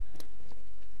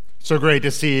So great to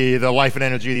see the life and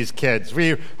energy of these kids.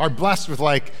 We are blessed with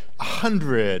like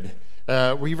 100.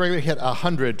 We regularly hit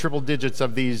 100 triple digits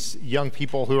of these young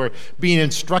people who are being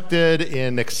instructed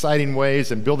in exciting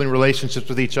ways and building relationships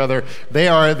with each other. They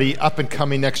are the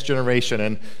up-and-coming next generation.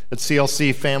 And at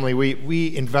CLC Family,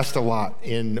 we invest a lot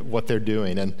in what they're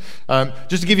doing. And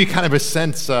just to give you kind of a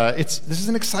sense, this is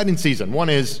an exciting season. One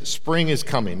is spring is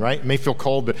coming, right? It may feel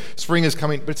cold, but spring is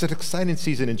coming. But it's an exciting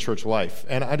season in church life.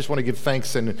 And I just want to give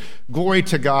thanks and glory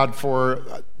to God for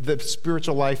the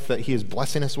spiritual life that He is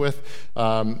blessing us with.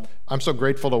 I'm so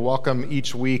grateful to welcome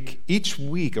each week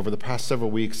over the past several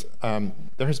weeks,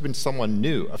 there has been someone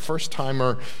new, a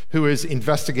first-timer who is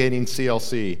investigating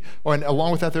CLC. And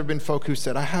along with that, there have been folk who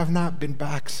said, I have not been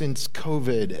back since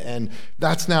COVID, and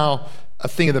that's now a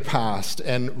thing of the past.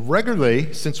 And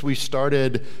regularly, since we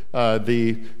started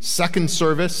the second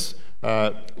service,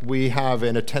 we have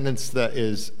an attendance that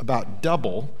is about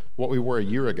double what we were a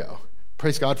year ago.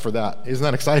 Praise God for that. Isn't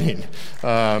that exciting?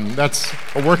 That's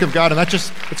a work of God, and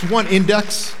it's one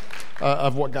index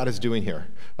of what God is doing here.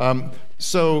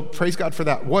 So praise God for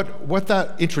that. What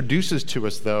that introduces to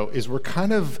us, though, is we're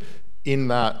kind of in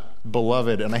that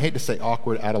beloved, and I hate to say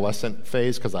awkward adolescent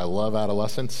phase because I love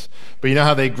adolescents, but you know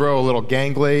how they grow a little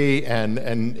gangly and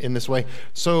in this way?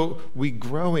 So we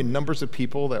grow in numbers of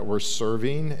people that we're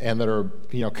serving and that are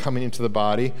coming into the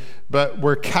body, but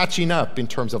we're catching up in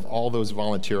terms of all those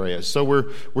volunteer areas. So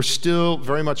we're still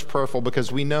very much prayerful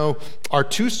because we know our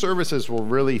two services will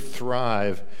really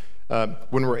thrive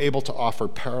when we're able to offer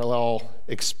parallel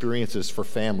experiences for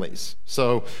families.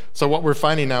 So what we're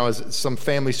finding now is some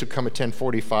families who come at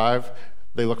 10:45,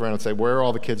 they look around and say, where are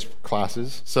all the kids'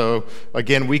 classes? So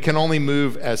again, we can only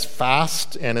move as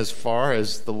fast and as far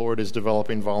as the Lord is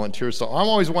developing volunteers. So I'm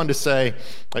always one to say,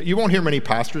 you won't hear many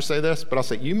pastors say this, but I'll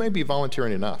say, you may be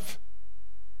volunteering enough.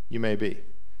 You may be.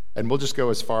 And we'll just go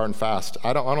as far and fast.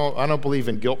 I don't believe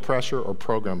in guilt pressure or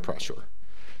program pressure.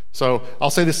 So I'll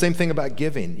say the same thing about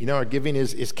giving. Our giving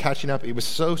is catching up. It was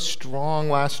so strong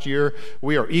last year.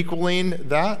 We are equaling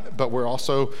that, but we're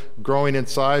also growing in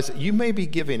size. You may be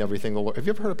giving everything the Lord. Have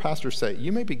you ever heard a pastor say,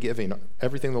 you may be giving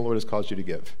everything the Lord has caused you to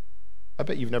give? I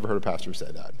bet you've never heard a pastor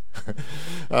say that.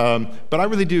 But I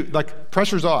really do.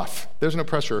 Pressure's off. There's no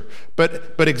pressure.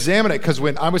 But examine it, because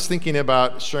when I was thinking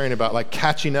about sharing about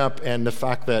catching up and the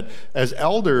fact that as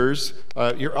elders,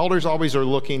 your elders always are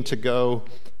looking to go,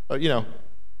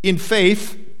 in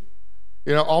faith,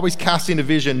 always casting a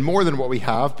vision more than what we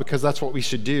have, because that's what we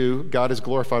should do. God is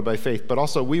glorified by faith. But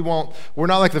also, we're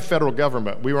not like the federal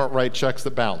government. We won't write checks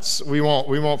that bounce. We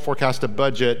won't forecast a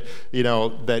budget,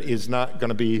 that is not going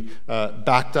to be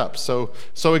backed up. So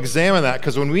examine that,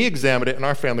 because when we examined it in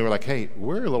our family, we're like, hey,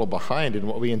 we're a little behind in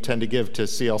what we intend to give to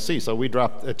CLC. So we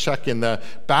dropped a check in the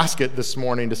basket this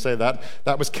morning to say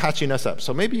that was catching us up.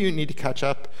 So maybe you need to catch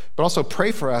up, but also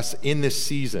pray for us in this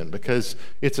season, because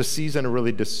it's a season of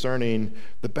really discerning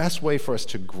the best way for us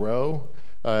to grow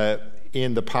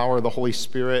in the power of the Holy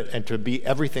Spirit and to be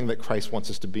everything that Christ wants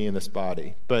us to be in this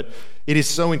body. But it is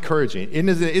so encouraging.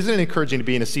 Isn't it encouraging to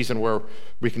be in a season where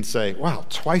we can say, wow,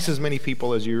 twice as many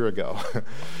people as a year ago.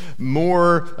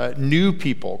 More new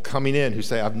people coming in who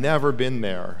say, I've never been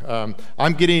there.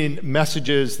 I'm getting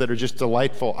messages that are just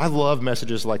delightful. I love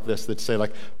messages like this that say,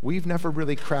 we've never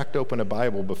really cracked open a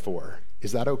Bible before.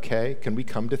 Is that okay? Can we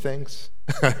come to things?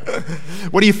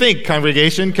 What do you think,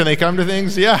 congregation? Can they come to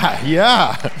things?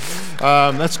 Yeah.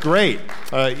 That's great.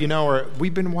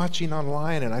 We've been watching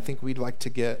online, and I think we'd like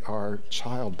to get our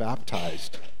child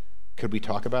baptized. Could we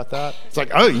talk about that? It's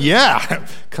oh, yeah.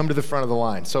 Come to the front of the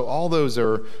line. So all those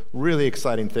are really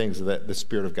exciting things that the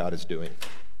Spirit of God is doing.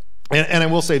 And I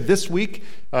will say this week,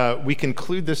 we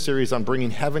conclude this series on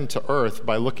bringing heaven to earth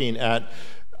by looking at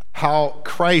how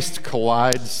Christ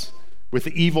collides with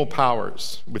the evil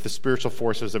powers, with the spiritual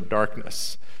forces of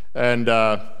darkness. And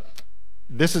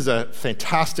this is a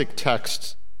fantastic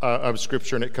text of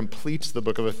Scripture, and it completes the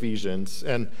book of Ephesians.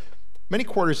 And many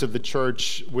quarters of the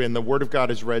church, when the Word of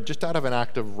God is read, just out of an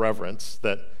act of reverence,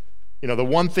 that, the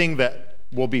one thing that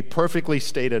will be perfectly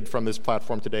stated from this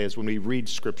platform today is when we read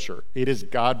Scripture. It is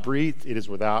God-breathed. It is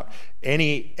without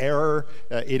any error.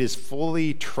 It is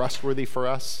fully trustworthy for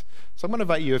us. So I'm going to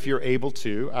invite you, if you're able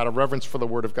to, out of reverence for the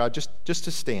Word of God, just to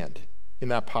stand in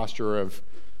that posture of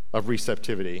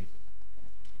receptivity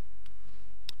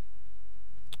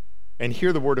and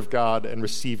hear the Word of God and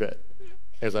receive it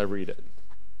as I read it.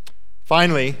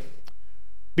 Finally,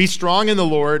 be strong in the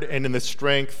Lord and in the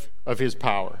strength of His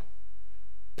power.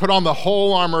 Put on the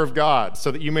whole armor of God so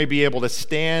that you may be able to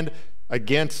stand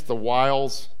against the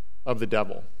wiles of the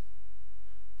devil.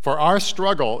 For our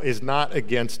struggle is not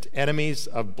against enemies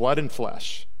of blood and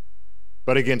flesh,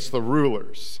 but against the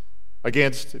rulers,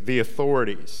 against the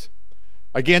authorities,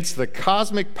 against the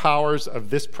cosmic powers of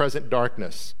this present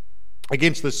darkness,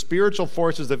 against the spiritual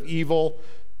forces of evil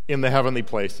in the heavenly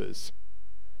places.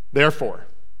 Therefore,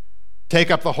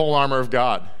 take up the whole armor of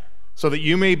God, so that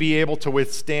you may be able to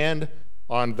withstand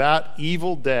on that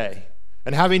evil day,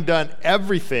 and having done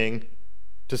everything,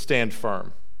 to stand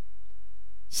firm.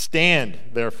 Stand,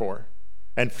 therefore,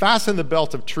 and fasten the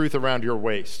belt of truth around your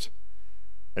waist,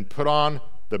 and put on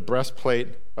the breastplate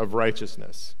of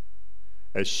righteousness.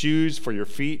 As shoes for your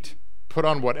feet, put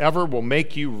on whatever will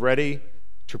make you ready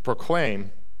to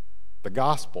proclaim the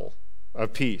gospel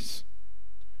of peace.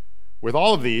 With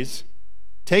all of these,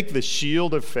 take the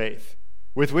shield of faith,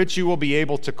 with which you will be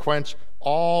able to quench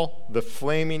all the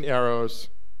flaming arrows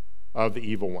of the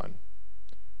evil one.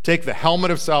 Take the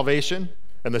helmet of salvation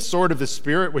and the sword of the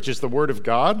Spirit, which is the word of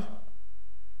God.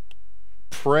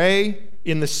 Pray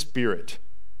in the Spirit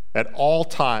at all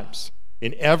times,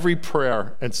 in every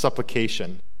prayer and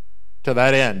supplication. To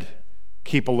that end,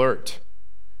 keep alert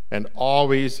and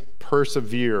always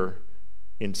persevere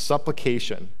in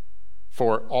supplication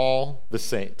for all the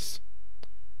saints.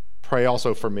 Pray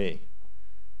also for me,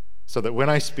 so that when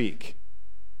I speak,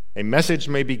 a message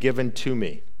may be given to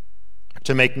me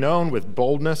to make known with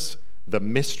boldness the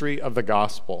mystery of the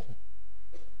gospel,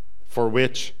 for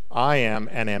which I am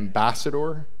an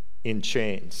ambassador in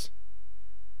chains.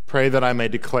 Pray that I may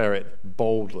declare it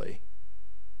boldly,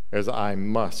 as I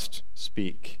must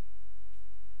speak,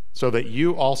 so that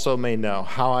you also may know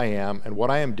how I am and what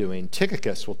I am doing.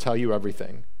 Tychicus will tell you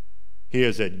everything. He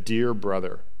is a dear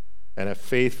brother and a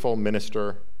faithful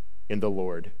minister in the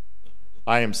Lord.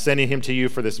 I am sending him to you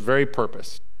for this very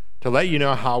purpose, to let you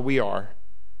know how we are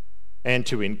and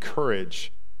to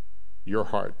encourage your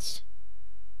hearts.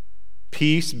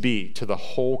 Peace be to the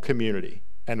whole community,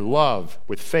 and love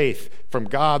with faith from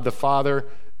God the Father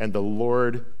and the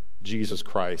Lord Jesus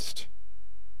Christ.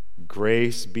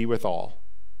 Grace be with all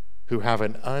who have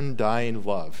an undying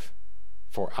love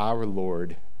for our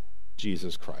Lord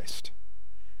Jesus Christ.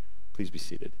 Please be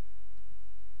seated.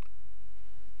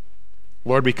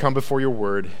 Lord, we come before your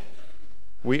word.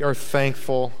 We are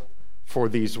thankful for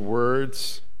these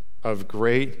words of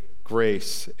great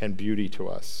grace and beauty to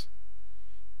us.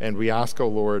 And we ask, O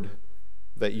Lord,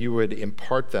 that you would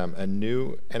impart them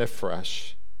anew and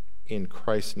afresh in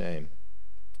Christ's name.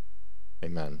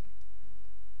 Amen.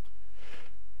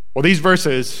 Well, these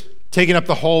verses, taking up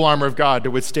the whole armor of God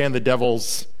to withstand the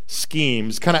devil's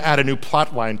schemes, kind of add a new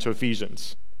plot line to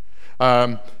Ephesians.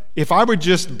 If I were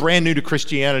just brand new to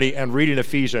Christianity and reading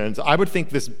Ephesians, I would think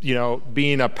this,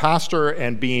 being a pastor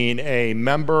and being a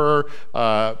member,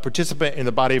 participant in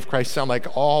the body of Christ sound like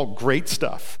all great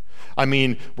stuff. I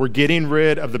mean, we're getting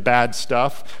rid of the bad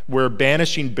stuff. We're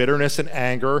banishing bitterness and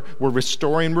anger. We're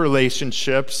restoring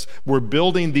relationships. We're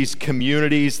building these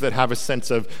communities that have a sense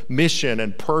of mission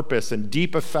and purpose and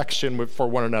deep affection for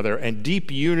one another and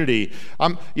deep unity.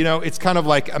 It's kind of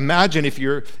like, imagine if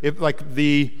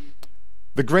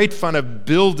the great fun of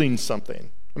building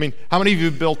something. I mean, how many of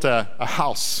you built a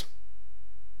house?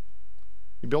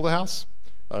 You build a house?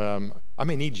 I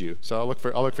may need you, so I'll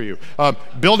look for you.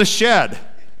 Build a shed.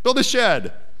 Build a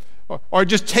shed. Or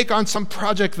just take on some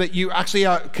project that you actually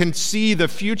can see the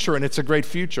future, and it's a great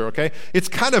future, okay? It's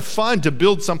kind of fun to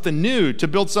build something new, to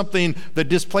build something that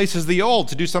displaces the old,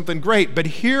 to do something great. But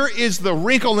here is the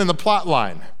wrinkle in the plot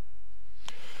line.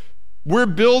 We're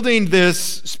building this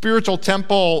spiritual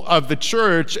temple of the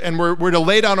church, and we're to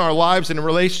lay down our lives in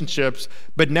relationships,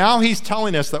 but now he's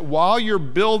telling us that while you're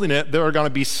building it, there are going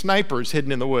to be snipers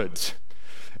hidden in the woods.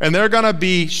 And they're going to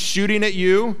be shooting at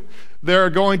you.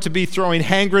 They're going to be throwing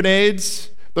hand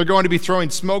grenades. They're going to be throwing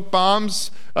smoke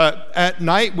bombs. At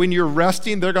night, when you're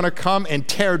resting, they're going to come and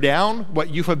tear down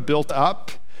what you have built up.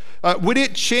 Would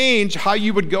it change how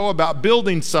you would go about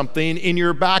building something in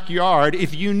your backyard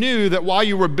if you knew that while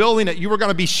you were building it, you were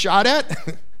going to be shot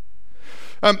at?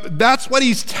 That's what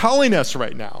he's telling us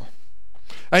right now.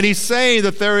 And he's saying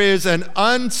that there is an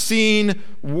unseen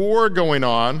war going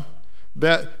on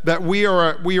that we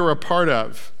are a part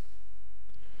of.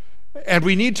 And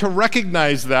we need to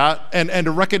recognize that and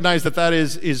to recognize that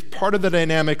is part of the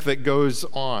dynamic that goes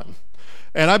on.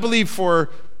 And I believe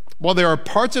while there are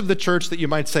parts of the church that you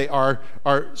might say are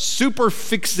super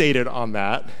fixated on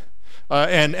that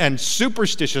and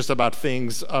superstitious about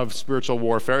things of spiritual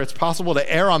warfare, it's possible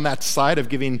to err on that side of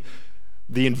giving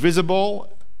the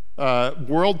invisible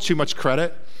world too much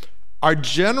credit. Our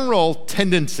general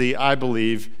tendency, I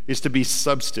believe, is to be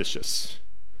substitious,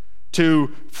 to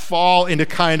fall into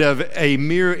kind of a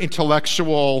mere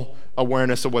intellectual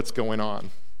awareness of what's going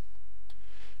on.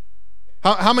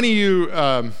 How many of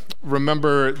you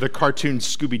remember the cartoon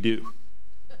Scooby-Doo.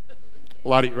 A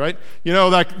lot of you, right? You know,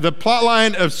 like the plot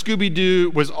line of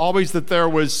Scooby-Doo was always that there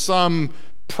was some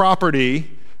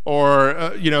property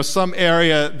or, some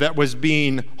area that was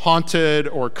being haunted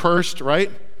or cursed,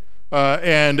 right?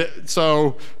 And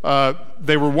so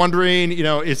they were wondering,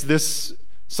 is this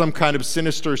some kind of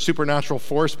sinister supernatural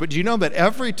force? But do you know that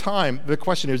every time the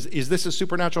question is this a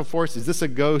supernatural force? Is this a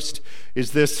ghost?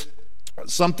 Is this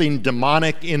something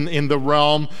demonic in the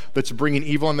realm that's bringing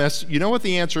evil in this? You know what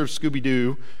the answer of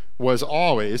Scooby-Doo was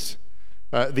always?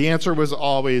 The answer was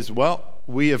always, well,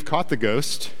 we have caught the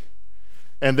ghost,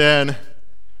 and then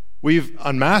we've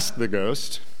unmasked the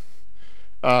ghost.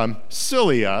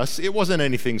 Silly us. It wasn't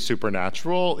anything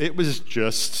supernatural. It was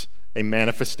just a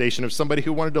manifestation of somebody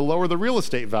who wanted to lower the real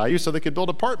estate value so they could build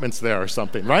apartments there or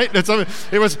something, right? That's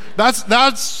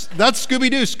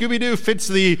Scooby-Doo. Scooby-Doo fits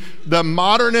the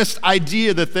modernist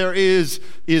idea that there is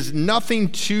nothing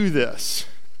to this.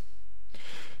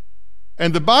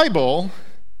 And the Bible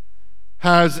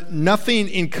has nothing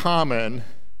in common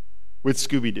with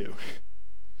Scooby-Doo.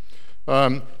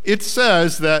 It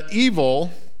says that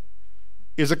evil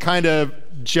is a kind of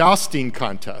jousting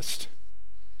contest.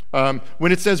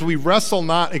 When it says we wrestle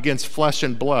not against flesh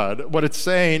and blood, what it's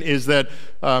saying is that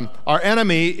our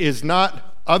enemy is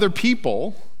not other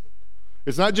people.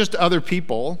 It's not just other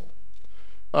people.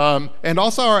 And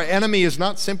also our enemy is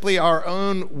not simply our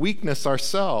own weakness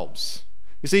ourselves.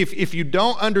 You see, if you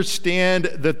don't understand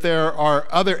that there are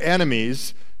other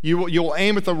enemies, you'll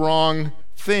aim at the wrong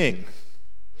thing.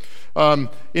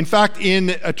 In fact,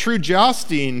 in a true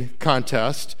jousting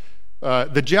contest,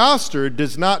 the jouster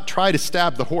does not try to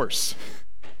stab the horse.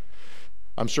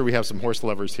 I'm sure we have some horse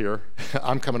lovers here.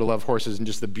 I'm coming to love horses and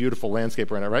just the beautiful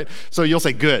landscape right now, right? So you'll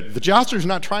say, good. The jouster's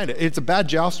not trying to. It's a bad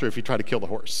jouster if you try to kill the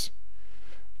horse.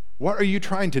 What are you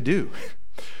trying to do?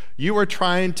 You are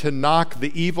trying to knock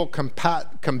the evil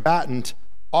combatant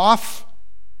off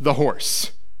the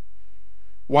horse.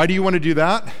 Why do you want to do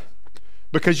that?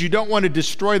 Because you don't want to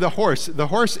destroy the horse. The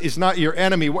horse is not your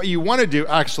enemy. What you want to do,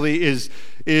 actually, is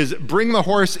bring the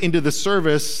horse into the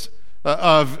service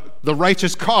of the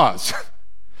righteous cause.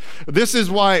 This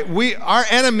is why our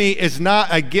enemy is not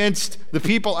against the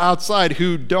people outside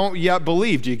who don't yet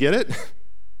believe. Do you get it?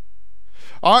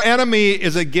 Our enemy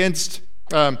is against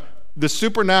the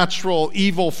supernatural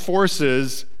evil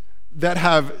forces that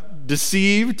have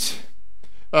deceived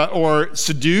or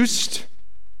seduced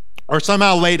or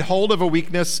somehow laid hold of a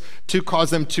weakness to cause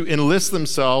them to enlist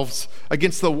themselves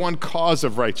against the one cause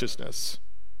of righteousness.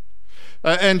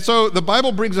 And so the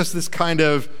Bible brings us this kind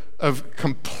of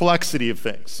complexity of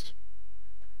things.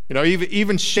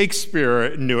 Even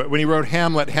Shakespeare knew it. When he wrote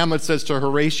Hamlet, Hamlet says to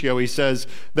Horatio, he says,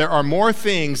 there are more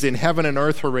things in heaven and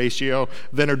earth, Horatio,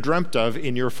 than are dreamt of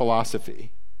in your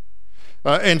philosophy.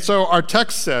 And so our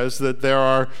text says that there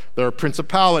are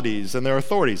principalities and there are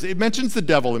authorities. It mentions the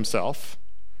devil himself.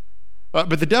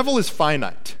 But the devil is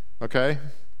finite, okay?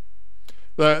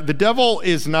 The devil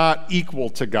is not equal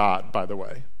to God, by the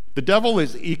way. The devil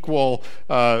is equal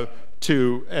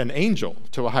to an angel,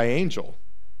 to a high angel.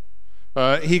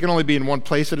 He can only be in one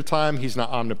place at a time. He's not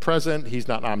omnipresent. He's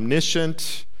not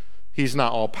omniscient. He's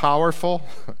not all-powerful.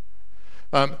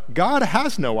 God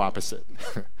has no opposite.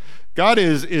 God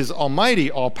is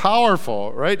almighty,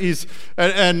 all-powerful, right?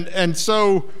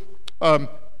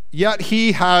 Yet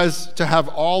he has to have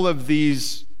all of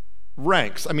these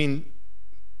ranks. I mean,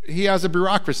 he has a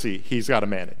bureaucracy he's got to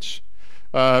manage.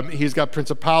 He's got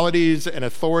principalities and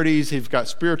authorities. He's got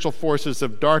spiritual forces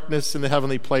of darkness in the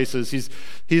heavenly places.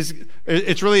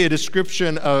 It's really a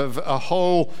description of a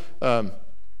whole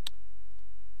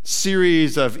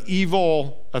series of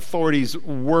evil authorities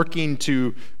working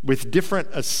with different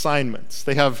assignments.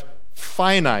 They have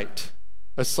finite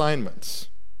assignments.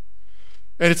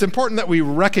 And it's important that we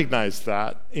recognize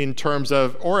that in terms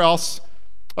of, or else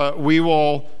we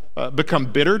will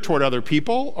become bitter toward other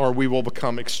people, or we will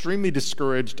become extremely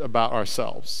discouraged about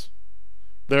ourselves.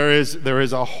 There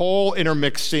is a whole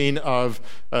intermixing of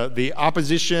the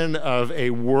opposition of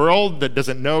a world that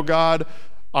doesn't know God,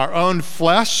 our own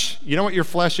flesh. You know what your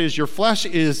flesh is? Your flesh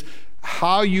is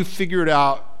how you figured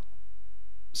out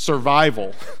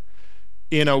survival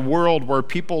in a world where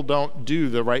people don't do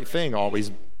the right thing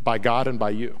always by God and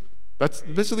by you. That's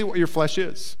basically what your flesh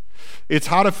is. It's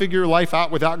how to figure life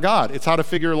out without God. It's how to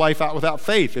figure life out without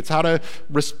faith. It's how to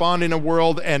respond in a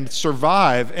world and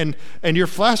survive. And your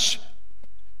flesh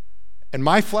and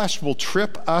my flesh will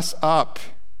trip us up.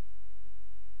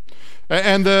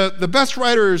 And the best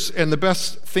writers and the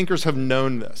best thinkers have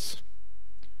known this.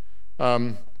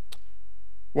 One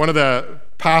of the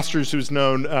pastors who's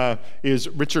known is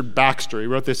Richard Baxter. He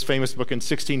wrote this famous book in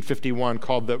 1651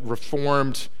 called The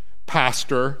Reformed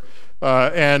Pastor.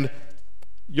 And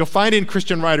you'll find in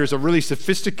Christian writers a really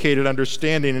sophisticated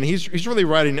understanding, and he's really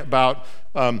writing about,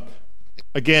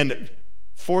 again,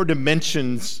 4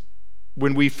 dimensions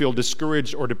when we feel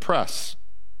discouraged or depressed.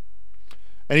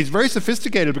 And he's very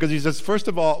sophisticated because he says, first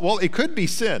of all, well, it could be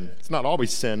sin. It's not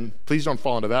always sin. Please don't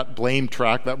fall into that blame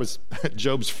track. That was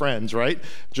Job's friends, right?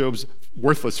 Job's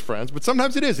worthless friends. But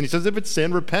sometimes it is. And he says, if it's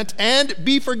sin, repent and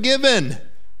be forgiven.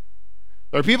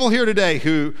 There are people here today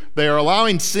who they are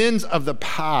allowing sins of the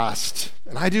past,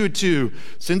 and I do it too,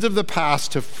 sins of the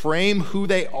past to frame who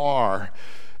they are.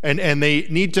 And they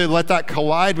need to let that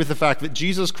collide with the fact that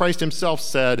Jesus Christ himself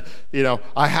said,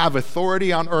 I have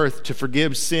authority on earth to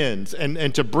forgive sins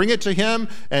and to bring it to him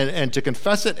and to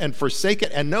confess it and forsake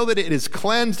it and know that it is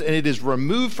cleansed and it is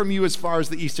removed from you as far as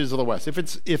the east is of the west.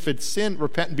 If it's sin,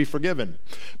 repent and be forgiven.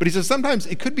 But he says sometimes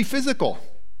it could be physical.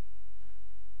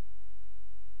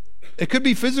 It could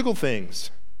be physical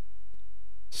things.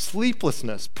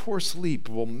 Sleeplessness, poor sleep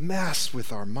will mess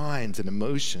with our minds and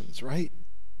emotions, right?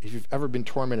 If you've ever been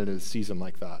tormented in a season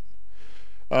like that.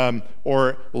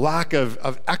 Or lack of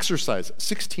exercise.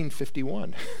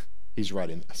 1651, he's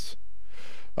writing this.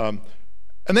 And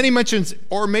then he mentions,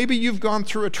 or maybe you've gone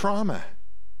through a trauma.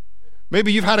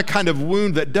 Maybe you've had a kind of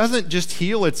wound that doesn't just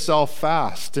heal itself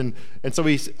fast. And so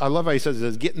I love how he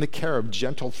says, get in the care of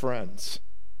gentle friends.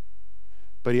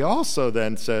 But he also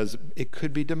then says it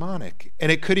could be demonic.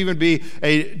 And it could even be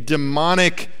a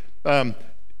demonic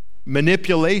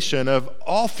manipulation of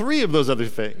all 3 of those other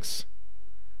things.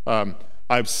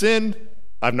 I've sinned.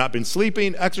 I've not been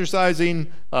sleeping,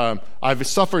 exercising. I've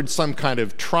suffered some kind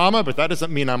of trauma, but that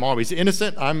doesn't mean I'm always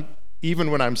innocent. Even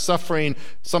when I'm suffering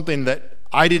something that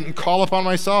I didn't call upon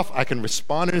myself, I can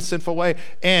respond in a sinful way.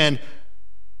 And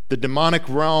the demonic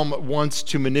realm wants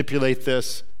to manipulate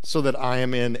this so that I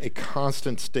am in a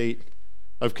constant state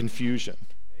of confusion.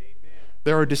 Amen.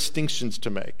 There are distinctions to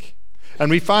make.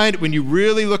 And we find when you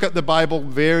really look at the Bible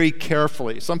very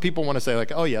carefully, some people want to say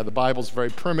like, oh yeah, the Bible's very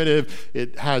primitive.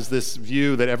 It has this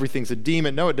view that everything's a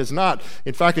demon. No, it does not.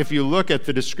 In fact, if you look at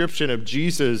the description of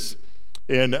Jesus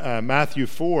in Matthew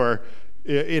 4,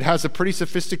 it has a pretty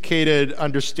sophisticated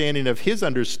understanding of his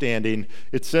understanding.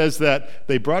 It says that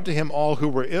they brought to him all who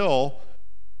were ill.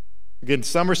 Again,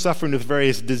 some are suffering with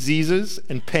various diseases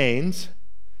and pains.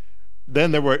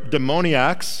 Then there were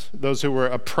demoniacs, those who were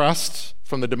oppressed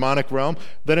from the demonic realm.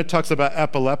 Then it talks about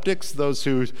epileptics, those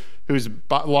who's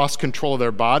lost control of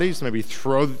their bodies, maybe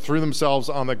threw themselves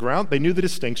on the ground. They knew the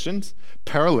distinctions.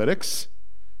 Paralytics.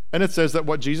 And it says that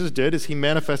what Jesus did is he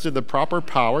manifested the proper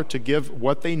power to give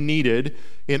what they needed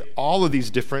in all of these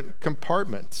different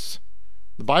compartments.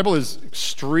 The Bible is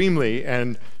extremely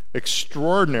and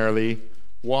extraordinarily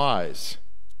wise.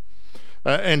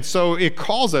 And so it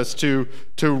calls us to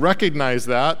recognize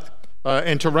that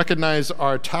and to recognize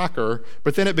our attacker,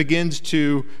 but then it begins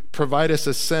to provide us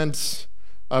a sense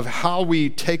of how we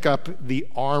take up the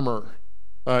armor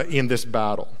in this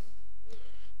battle.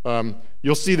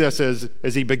 You'll see this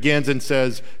as he begins and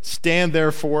says, stand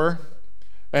therefore,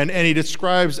 and he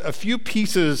describes a few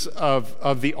pieces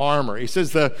of the armor. He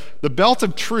says the belt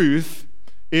of truth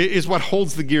is what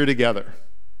holds the gear together.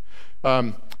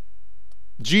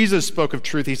 Jesus spoke of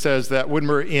truth. He says that when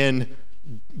we're in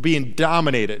being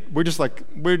dominated, we're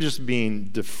just being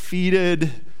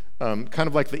defeated, kind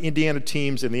of like the Indiana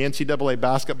teams in the NCAA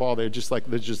basketball. There's just like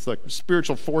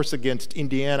spiritual force against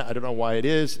Indiana. I don't know why it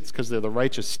is. It's because they're the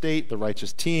righteous state, the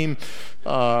righteous team,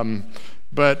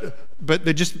 but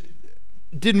they just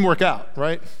didn't work out,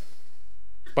 right?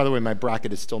 By the way, my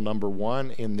bracket is still number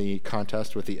 1 in the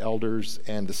contest with the elders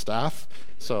and the staff,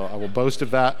 so I will boast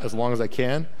of that as long as I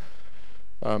can.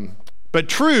 But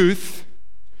truth,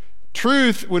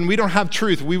 when we don't have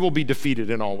truth, we will be defeated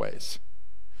in all ways.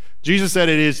 Jesus said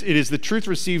it is the truth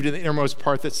received in the innermost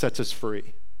part that sets us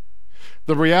free.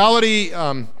 The reality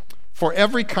for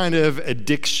every kind of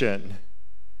addiction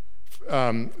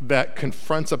that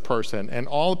confronts a person, and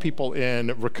all people in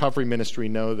recovery ministry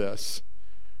know this,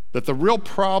 that the real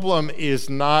problem is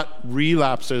not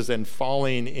relapses and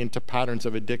falling into patterns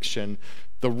of addiction.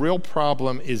 The real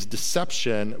problem is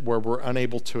deception, where we're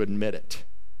unable to admit it.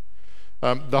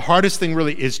 The hardest thing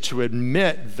really is to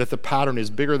admit that the pattern is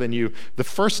bigger than you. The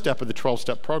first step of the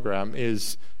 12-step program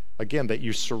is, again, that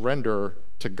you surrender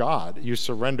to God. You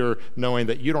surrender knowing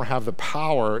that you don't have the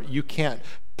power. You can't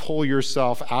pull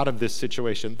yourself out of this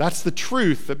situation. That's the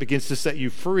truth that begins to set you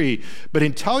free. But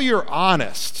until you're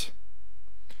honest,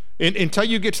 until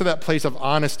you get to that place of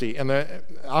honesty, and the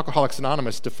Alcoholics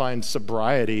Anonymous defines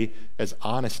sobriety as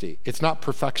honesty. It's not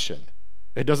perfection.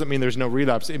 It doesn't mean there's no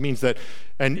relapse. It means that,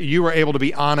 and you are able to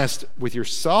be honest with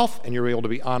yourself, and you're able to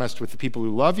be honest with the people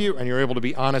who love you, and you're able to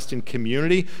be honest in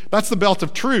community. That's the belt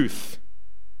of truth.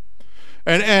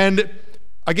 And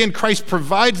again, Christ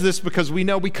provides this because we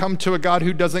know we come to a God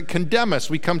who doesn't condemn us.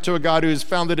 We come to a God who has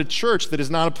founded a church that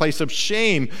is not a place of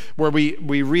shame where we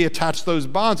reattach those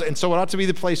bonds. And so it ought to be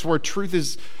the place where truth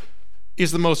is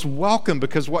the most welcome,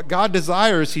 because what God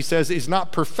desires, he says, is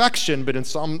not perfection, but in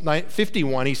Psalm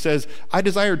 51, he says, I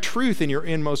desire truth in your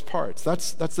inmost parts.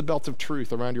 That's the belt of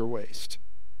truth around your waist.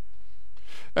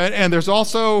 And there's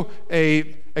also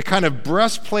a kind of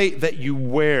breastplate that you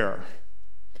wear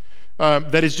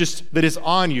that is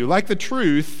on you. Like the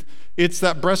truth, it's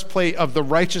that breastplate of the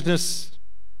righteousness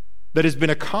that has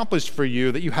been accomplished for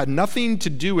you, that you had nothing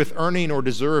to do with earning or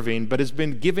deserving, but has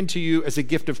been given to you as a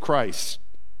gift of Christ.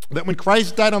 That when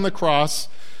Christ died on the cross,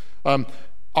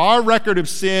 our record of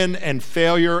sin and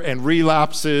failure and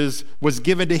relapses was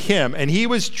given to him, and he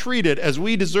was treated as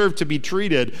we deserve to be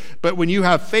treated. But when you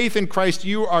have faith in Christ,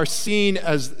 you are seen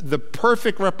as the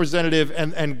perfect representative,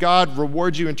 and God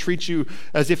rewards you and treats you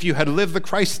as if you had lived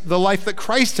the life that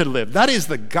Christ had lived. That is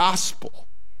the gospel.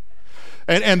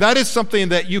 And that is something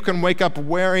that you can wake up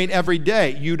wearing every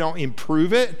day. You don't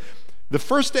improve it. The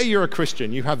first day you're a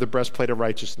Christian, you have the breastplate of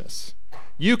righteousness.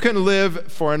 You can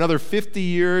live for another 50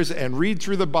 years and read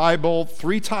through the Bible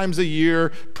 3 times a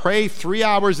year, pray 3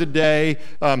 hours a day,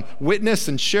 witness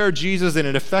and share Jesus in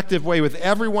an effective way with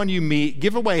everyone you meet,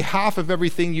 give away half of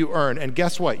everything you earn, and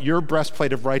guess what? Your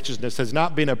breastplate of righteousness has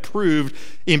not been improved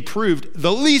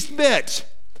the least bit.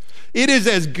 It is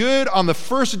as good on the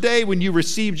first day when you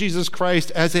receive Jesus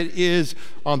Christ as it is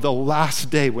on the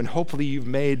last day when hopefully you've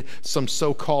made some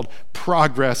so-called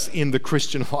progress in the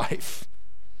Christian life.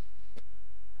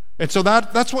 And so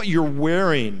that's what you're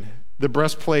wearing, the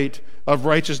breastplate of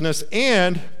righteousness,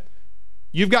 and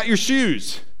you've got your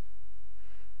shoes.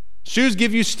 Shoes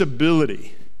give you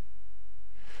stability.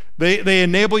 They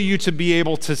enable you to be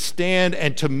able to stand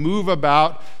and to move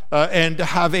about and to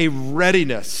have a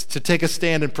readiness to take a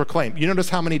stand and proclaim. You notice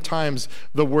how many times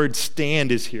the word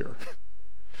stand is here.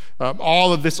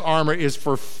 All of this armor is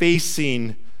for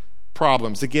facing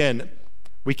problems. Again,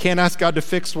 we can't ask God to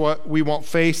fix what we won't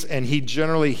face, and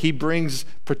he brings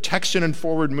protection and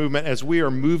forward movement as we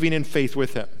are moving in faith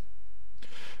with him.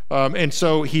 And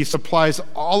so he supplies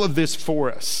all of this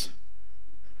for us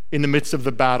in the midst of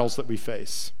the battles that we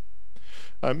face.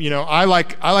 I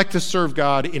like to serve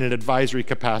God in an advisory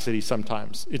capacity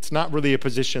sometimes. It's not really a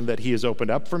position that he has opened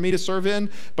up for me to serve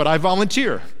in, but I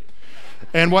volunteer.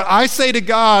 And what I say to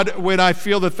God when I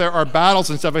feel that there are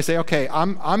battles and stuff, I say, okay,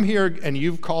 I'm here and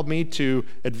you've called me to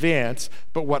advance,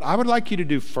 but what I would like you to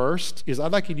do first is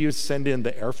I'd like you to send in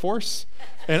the Air Force,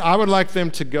 and I would like them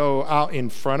to go out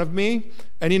in front of me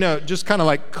and, just kind of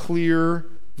like clear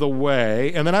the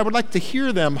way, and then I would like to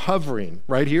hear them hovering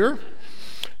right here,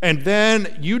 and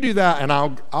then you do that, and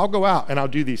I'll go out and I'll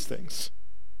do these things.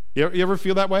 You ever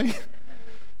feel that way?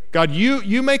 God,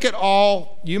 you make it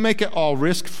all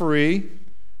risk-free.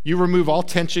 You remove all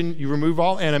tension, you remove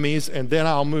all enemies, and then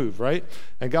I'll move, right?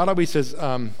 And God always says,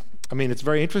 it's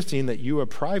very interesting that you, a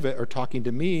private, are talking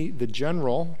to me, the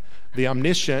general, the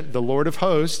omniscient, the Lord of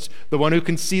hosts, the one who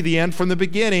can see the end from the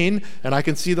beginning, and I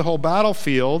can see the whole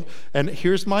battlefield. And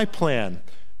here's my plan.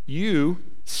 You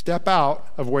step out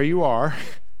of where you are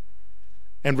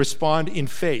and respond in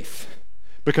faith,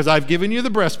 because I've given you the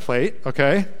breastplate,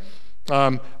 okay?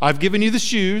 I've given you the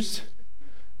shoes.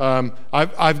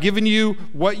 I've given you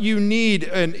what you need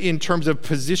in terms of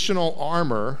positional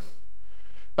armor.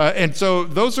 And so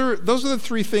those are the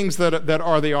 3 things that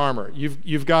are the armor.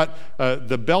 You've got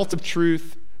the belt of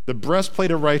truth, the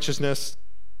breastplate of righteousness,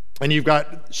 and you've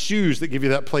got shoes that give you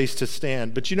that place to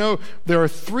stand. But there are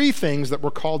 3 things that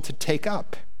we're called to take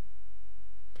up.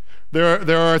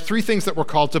 There are 3 things that we're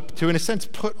called to in a sense,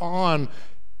 put on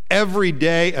every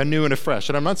day anew and afresh.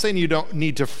 And I'm not saying you don't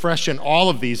need to freshen all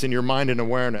of these in your mind and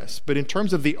awareness, but in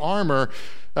terms of the armor,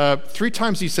 3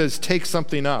 times he says, take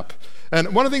something up.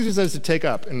 And one of the things he says to take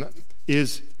up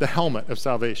is the helmet of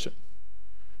salvation.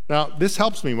 Now, this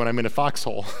helps me when I'm in a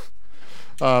foxhole.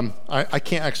 I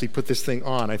can't actually put this thing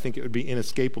on. I think it would be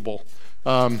inescapable.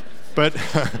 But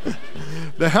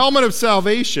the helmet of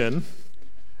salvation,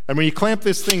 and when you clamp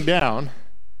this thing down,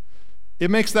 it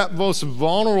makes that most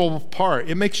vulnerable part,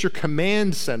 it makes your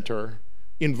command center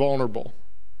invulnerable.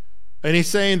 And he's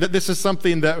saying that this is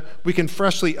something that we can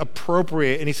freshly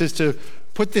appropriate. And he says to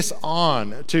put this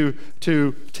on, to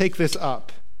take this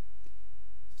up.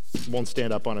 It won't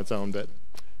stand up on its own, but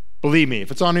believe me,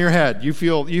 if it's on your head, you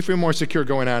feel more secure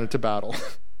going out into battle.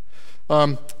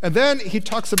 And then he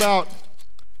talks about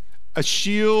a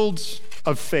shield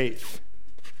of faith.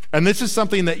 And this is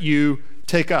something that you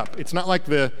take up. It's not like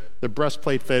the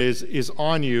breastplate that is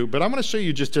on you, but I'm going to show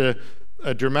you just a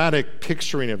dramatic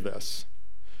picturing of this.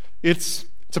 It's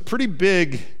a pretty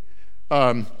big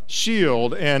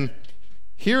shield, and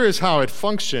here is how it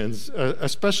functions,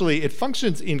 especially it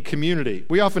functions in community.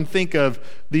 We often think of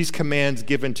these commands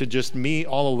given to just me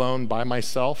all alone by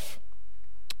myself.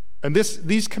 And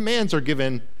these commands are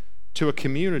given to a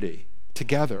community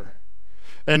together.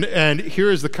 And here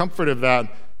is the comfort of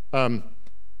that.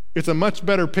 It's a much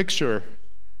better picture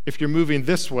if you're moving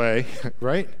this way,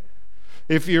 right?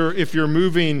 If you're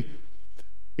moving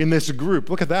in this group,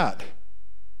 look at that.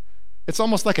 It's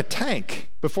almost like a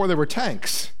tank before there were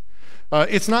tanks.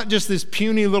 It's not just this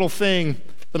puny little thing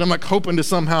that I'm like hoping to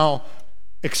somehow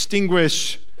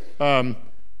extinguish, the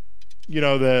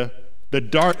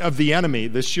dart of the enemy,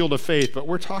 the shield of faith. But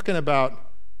we're talking about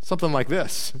something like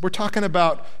this. We're talking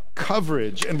about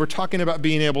coverage, and we're talking about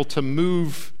being able to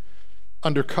move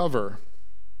under cover.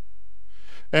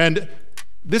 And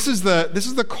this is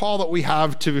the call that we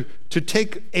have to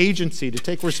take agency, to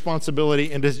take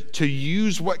responsibility, and to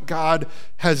use what God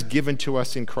has given to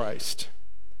us in Christ.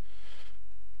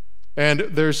 And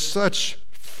there's such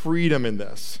freedom in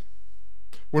this.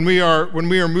 When we are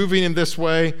moving in this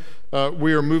way,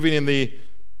 we are moving in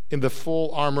the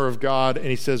full armor of God, and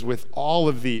he says, with all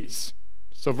of these.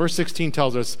 So verse 16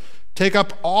 tells us, take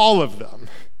up all of them.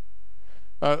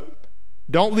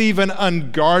 Don't leave an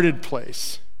unguarded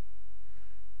place.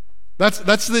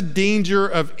 That's the danger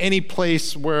of any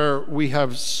place where we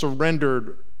have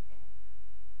surrendered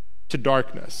to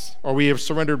darkness, or we have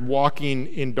surrendered walking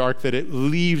in dark, that it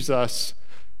leaves us.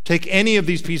 Take any of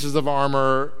these pieces of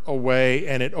armor away,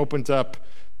 and it opens up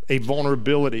a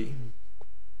vulnerability.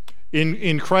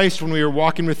 In Christ, when we are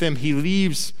walking with him, he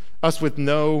leaves us with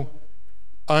no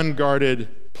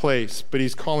unguarded place, but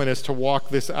he's calling us to walk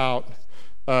this out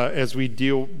as we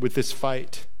deal with this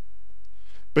fight.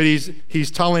 But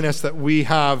he's telling us that we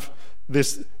have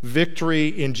this victory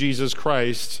in Jesus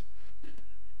Christ.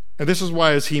 And this is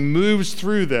why, as he moves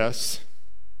through this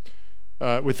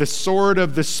with the sword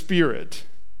of the Spirit,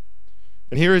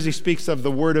 and here as he speaks of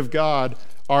the Word of God,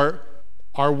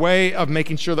 our way of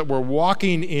making sure that we're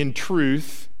walking in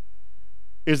truth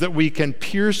is that we can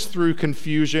pierce through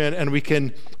confusion, and we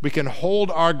can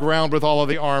hold our ground with all of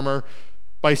the armor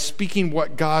by speaking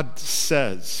what God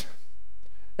says,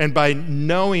 and by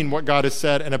knowing what God has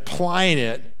said and applying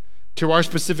it to our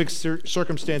specific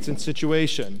circumstance and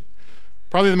situation.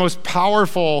 Probably the most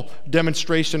powerful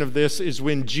demonstration of this is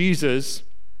when Jesus,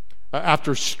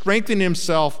 after strengthening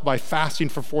himself by fasting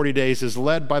for 40 days, is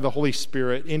led by the Holy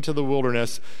Spirit into the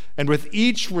wilderness. And with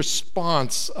each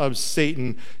response of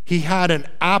Satan, he had an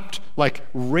apt, like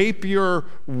rapier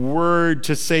word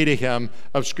to say to him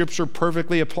of Scripture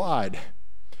perfectly applied.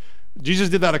 Jesus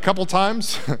did that a couple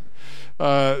times.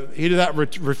 He did that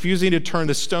refusing to turn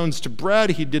the stones to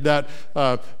bread. He did that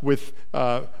with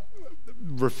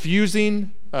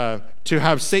refusing to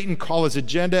have Satan call his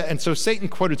agenda. And so Satan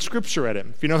quoted Scripture at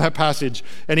him, if you know that passage.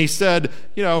 And he said,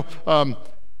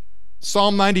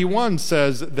 Psalm 91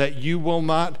 says that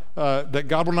that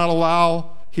God will not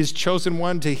allow his chosen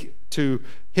one to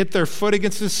hit their foot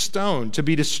against a stone, to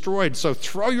be destroyed. So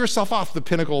throw yourself off the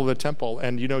pinnacle of the temple.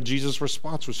 And Jesus'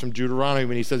 response was from Deuteronomy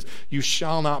when he says, you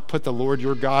shall not put the Lord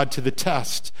your God to the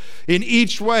test. In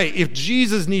each way, if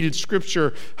Jesus needed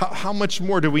Scripture, how much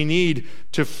more do we need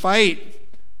to fight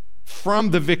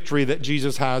from the victory that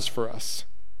Jesus has for us?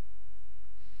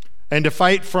 And to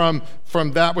fight from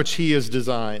that which he has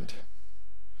designed.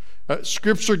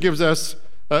 Scripture gives us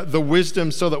the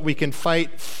wisdom so that we can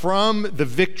fight from the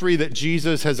victory that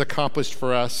Jesus has accomplished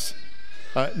for us,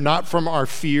 not from our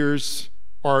fears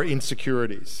or our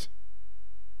insecurities.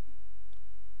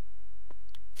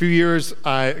 A few years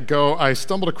ago, I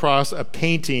stumbled across a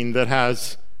painting that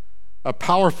has a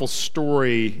powerful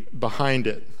story behind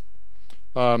it.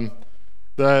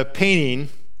 The painting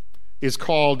is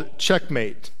called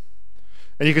Checkmate,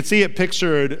 and you can see it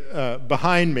pictured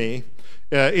behind me.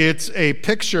 It's a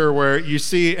picture where you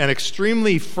see an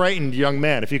extremely frightened young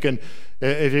man. If you can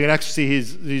actually see,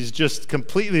 he's just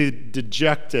completely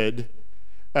dejected,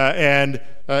 and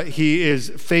he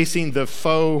is facing the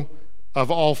foe of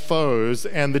all foes.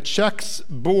 And the chess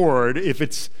board, if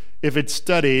it's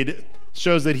studied,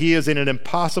 shows that he is in an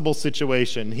impossible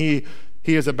situation. He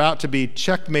is about to be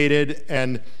checkmated,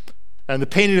 and the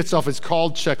painting itself is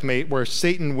called Checkmate, where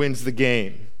Satan wins the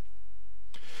game.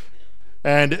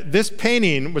 And this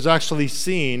painting was actually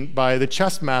seen by the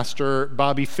chess master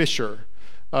Bobby Fischer.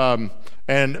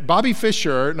 And Bobby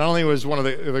Fischer not only was one of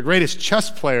the greatest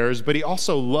chess players, but he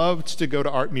also loved to go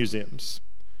to art museums.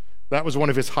 That was one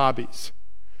of his hobbies.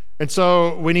 And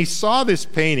so when he saw this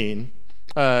painting,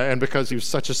 and because he was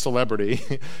such a celebrity,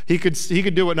 he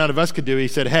could do what none of us could do. He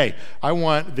said, hey, I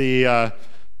want the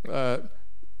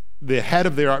head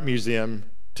of the art museum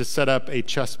to set up a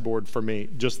chessboard for me,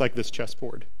 just like this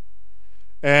chessboard.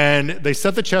 And they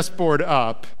set the chessboard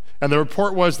up, and the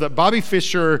report was that Bobby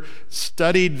Fischer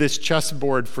studied this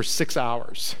chessboard for 6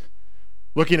 hours,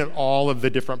 looking at all of the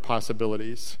different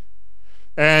possibilities.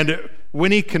 And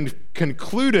when he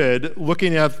concluded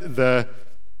looking at the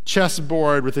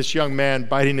chessboard with this young man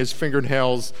biting his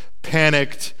fingernails,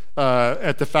 panicked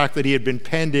at the fact that he had been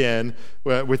penned in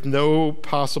with no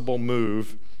possible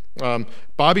move,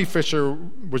 Bobby Fischer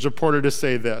was reported to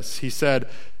say this. He said,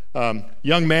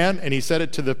 young man, and he said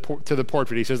it to the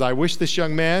portrait. He says, I wish this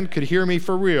young man could hear me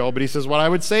for real, but he says, what I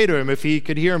would say to him if he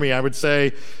could hear me, I would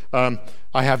say,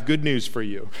 I have good news for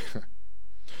you.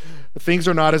 Things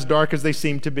are not as dark as they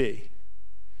seem to be.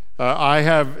 I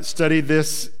have studied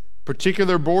this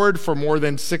particular board for more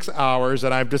than 6 hours,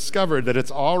 and I've discovered that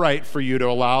it's all right for you to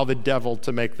allow the devil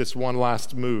to make this one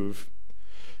last move,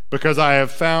 because I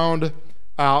have found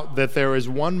out that there is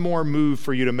one more move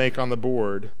for you to make on the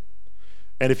board.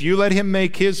 And if you let him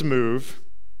make his move,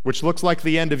 which looks like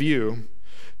the end of you,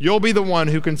 you'll be the one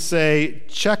who can say,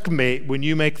 checkmate, when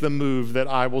you make the move that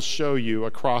I will show you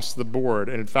across the board.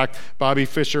 And in fact, Bobby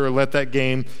Fischer let that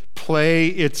game play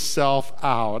itself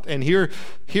out. And here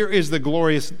is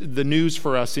the news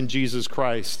for us in Jesus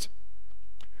Christ.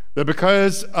 That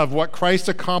because of what Christ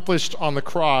accomplished on the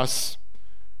cross,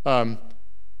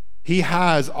 he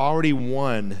has already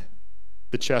won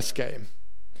the chess game.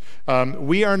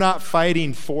 We are not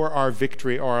fighting for our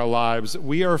victory or our lives.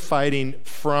 We are fighting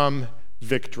from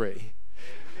victory.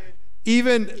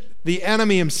 Even the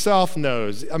enemy himself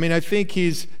knows. I mean, I think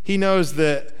he knows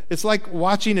that it's like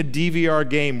watching a DVR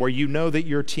game where you know that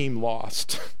your team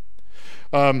lost.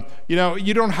 You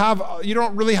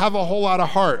don't really have a whole lot of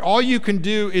heart. All you can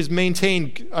do is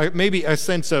maintain maybe a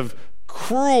sense of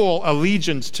cruel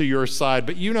allegiance to your side,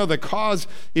 but you know the cause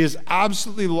is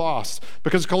absolutely lost,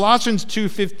 because Colossians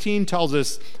 2:15 tells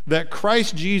us that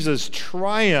Christ Jesus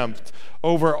triumphed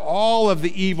over all of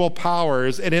the evil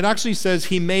powers, and it actually says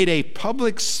he made a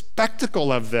public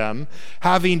spectacle of them,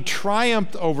 having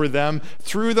triumphed over them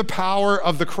through the power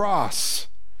of the cross.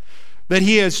 That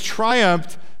he has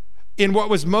triumphed in what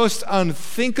was most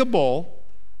unthinkable,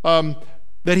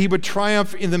 that he would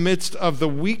triumph in the midst of the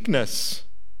weakness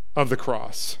of the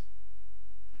cross.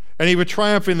 And he would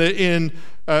triumph in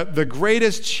the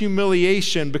greatest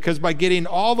humiliation, because by getting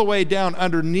all the way down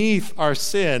underneath our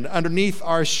sin, underneath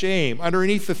our shame,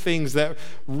 underneath the things that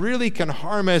really can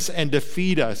harm us and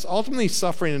defeat us, ultimately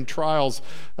suffering and trials,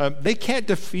 they can't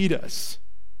defeat us.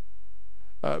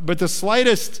 But the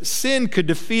slightest sin could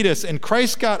defeat us, and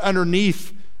Christ got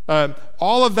underneath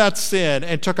all of that sin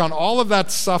and took on all of that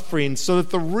suffering, so that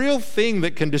the real thing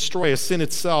that can destroy a sin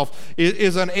itself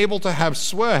is unable to have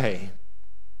sway.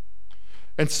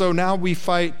 And so now we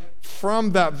fight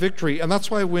from that victory. And that's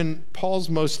why when Paul's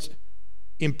most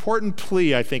important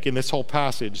plea, I think, in this whole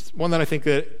passage, one that I think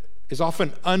that is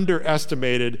often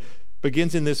underestimated,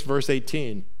 begins in this verse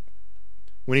 18,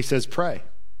 when he says, pray.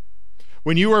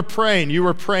 When you were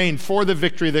praying for the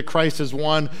victory that Christ has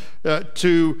won,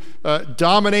 to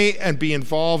dominate and be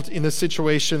involved in the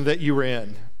situation that you were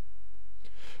in.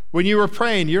 When you were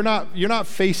praying, you're not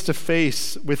face to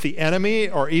face with the enemy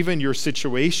or even your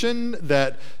situation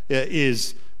that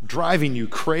is driving you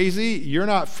crazy. You're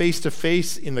not face to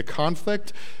face in the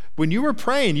conflict. When you were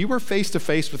praying, you were face to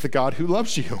face with the God who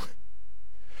loves you.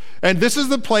 And this is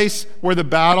the place where the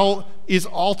battle is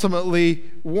ultimately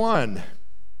won.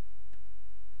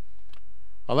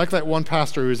 I like that one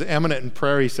pastor who's eminent in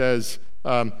prayer. He says,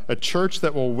 a church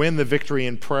that will win the victory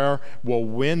in prayer will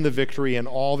win the victory in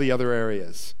all the other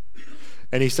areas.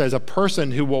 And he says, a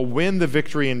person who will win the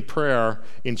victory in prayer,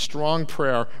 in strong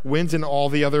prayer, wins in all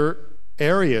the other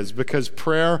areas, because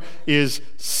prayer is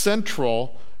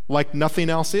central like nothing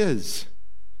else is.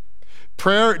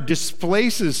 Prayer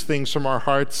displaces things from our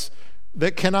hearts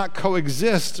that cannot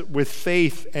coexist with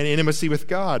faith and intimacy with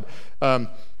God.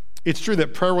 It's true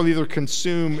that prayer will either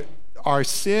consume our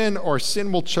sin or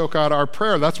sin will choke out our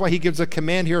prayer. That's why he gives a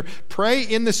command here. Pray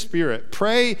in the Spirit.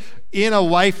 Pray in a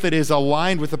life that is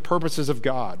aligned with the purposes of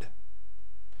God.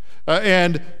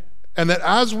 And that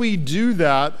as we do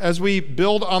that, as we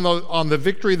build on the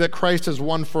victory that Christ has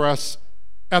won for us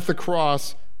at the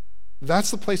cross,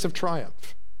 that's the place of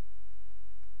triumph.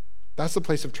 That's the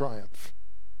place of triumph.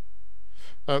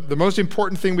 The most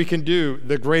important thing we can do,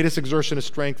 the greatest exertion of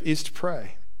strength, is to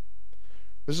pray.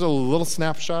 This is a little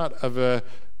snapshot of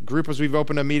group as we've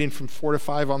opened a meeting from 4 to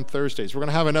 5 on Thursdays. We're going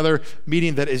to have another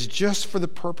meeting that is just for the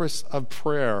purpose of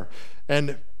prayer.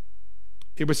 And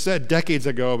it was said decades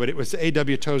ago, but it was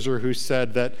A.W. Tozer who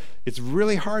said that it's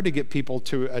really hard to get people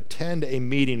to attend a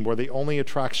meeting where the only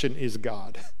attraction is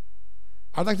God.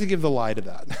 I'd like to give the lie to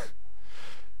that.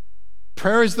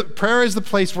 Prayer is the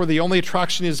place where the only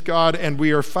attraction is God, and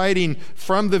we are fighting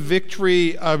from the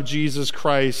victory of Jesus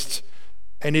Christ.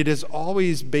 And it is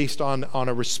always based on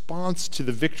a response to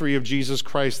the victory of Jesus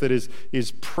Christ that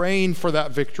is praying for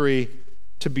that victory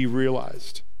to be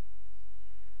realized.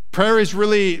 Prayer is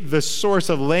really the source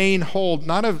of laying hold,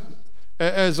 not of,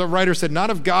 as a writer said, not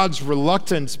of God's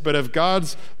reluctance, but of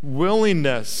God's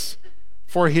willingness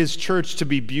for his church to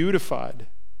be beautified,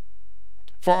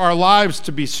 for our lives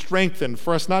to be strengthened,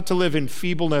 for us not to live in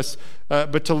feebleness,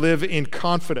 but to live in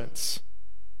confidence.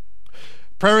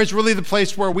 Prayer is really the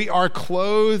place where we are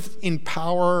clothed in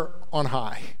power on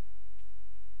high.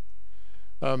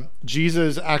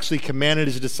 Jesus actually commanded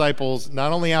his disciples,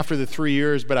 not only after the 3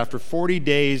 years, but after 40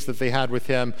 days that they had with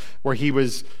him, where he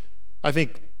was, I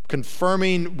think,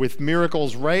 confirming with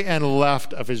miracles right and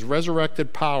left of his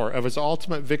resurrected power, of his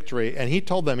ultimate victory. And he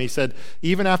told them, he said,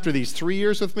 even after these 3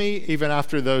 years with me, even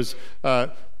after those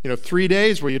 3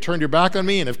 days where you turned your back on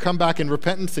me and have come back in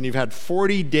repentance, and you've had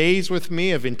 40 days with me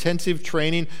of intensive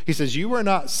training, he says, you are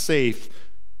not safe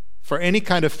for any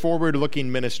kind of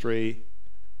forward-looking ministry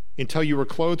until you were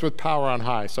clothed with power on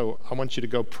high. So I want you to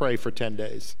go pray for 10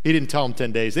 days. He didn't tell them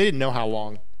 10 days. They didn't know how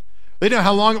long. They didn't know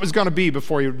how long it was going to be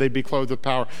before they'd be clothed with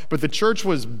power. But the church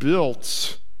was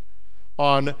built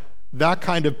on that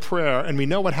kind of prayer, and we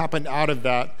know what happened out of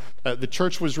that. The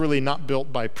church was really not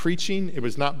built by preaching. It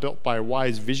was not built by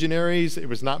wise visionaries. It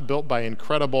was not built by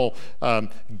incredible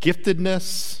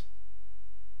giftedness.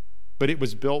 But it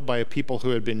was built by a people who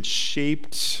had been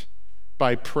shaped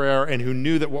by prayer and who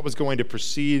knew that what was going to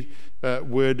precede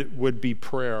would be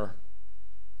prayer.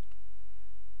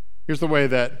 Here's the way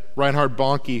that Reinhard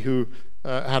Bonnke, who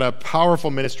had a powerful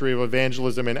ministry of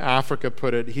evangelism in Africa,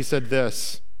 put it. He said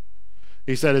this.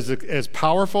 He said, as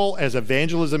powerful as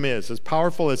evangelism is, as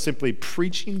powerful as simply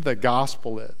preaching the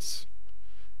gospel is,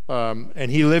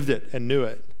 and he lived it and knew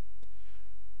it.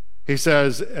 He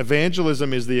says,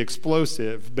 evangelism is the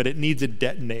explosive, but it needs a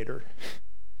detonator.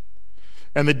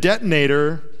 And the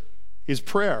detonator is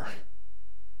prayer.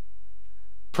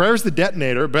 Prayer is the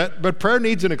detonator, but prayer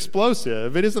needs an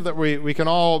explosive. It isn't that we can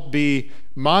all be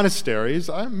monasteries.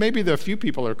 Maybe a few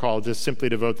people are called to simply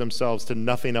devote themselves to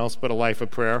nothing else but a life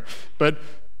of prayer. But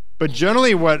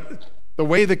generally the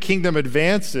way the kingdom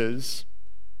advances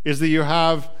is that you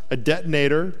have a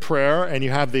detonator, prayer, and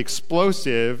you have the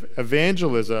explosive,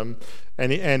 evangelism.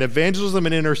 And evangelism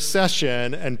and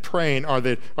intercession and praying are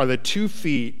the 2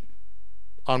 feet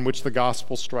on which the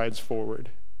gospel strides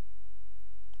forward.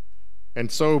 And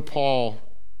so Paul,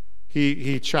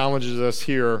 he challenges us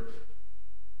here,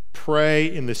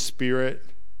 pray in the Spirit,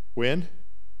 when?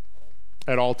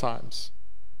 At all times.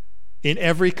 In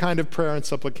every kind of prayer and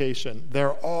supplication. There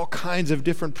are all kinds of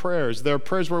different prayers. There are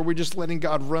prayers where we're just letting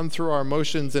God run through our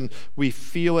emotions and we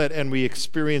feel it and we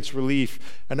experience relief.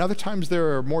 And other times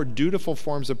there are more dutiful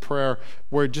forms of prayer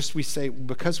where just we say,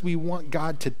 because we want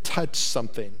God to touch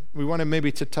something. We want him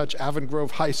maybe to touch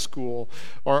Avongrove High School,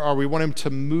 or we want him to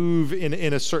move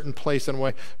in a certain place in a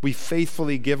way. We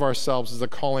faithfully give ourselves as a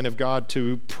calling of God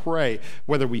to pray,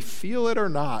 whether we feel it or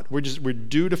not. We're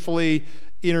dutifully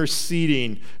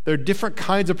interceding. There are different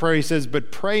kinds of prayer, he says,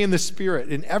 but pray in the Spirit.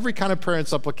 In every kind of prayer and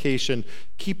supplication,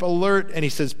 keep alert, and he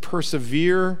says,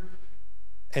 persevere,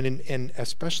 and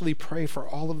especially pray for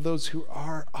all of those who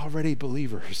are already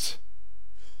believers.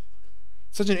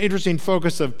 Such an interesting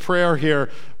focus of prayer here.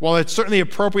 While it's certainly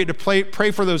appropriate to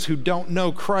pray for those who don't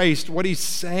know Christ, what he's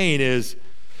saying is,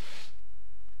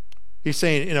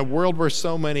 in a world where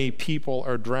so many people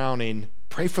are drowning,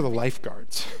 pray for the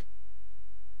lifeguards.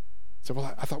 So,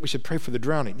 well, I thought we should pray for the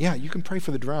drowning. Yeah, you can pray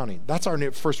for the drowning. That's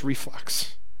our first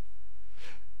reflex.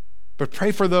 But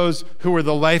pray for those who are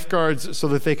the lifeguards so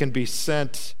that they can be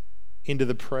sent into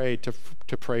the prey to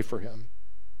pray for him.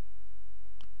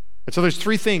 And so there's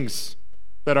 3 things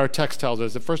that our text tells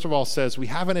us. It first of all says we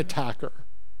have an attacker.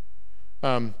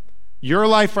 Your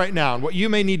life right now, and what you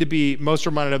may need to be most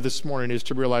reminded of this morning is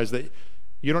to realize that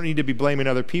you don't need to be blaming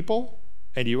other people,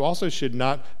 and you also should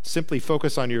not simply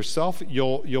focus on yourself.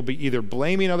 You'll be either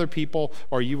blaming other people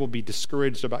or you will be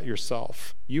discouraged about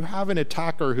yourself. You have an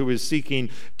attacker who is seeking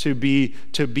to be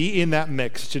in that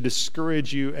mix, to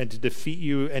discourage you and to defeat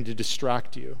you and to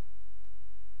distract you.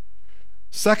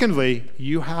 Secondly,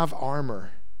 you have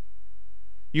armor.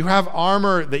 You have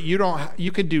armor that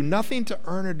you can do nothing to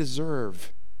earn or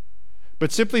deserve.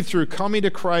 But simply through coming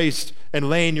to Christ and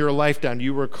laying your life down,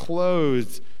 you were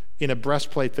clothed in a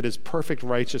breastplate that is perfect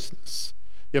righteousness.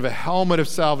 You have a helmet of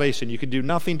salvation. You can do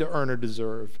nothing to earn or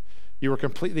deserve. You were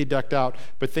completely decked out,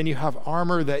 but then you have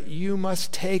armor that you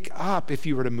must take up if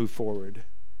you were to move forward.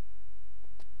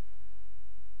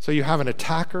 So you have an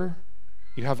attacker,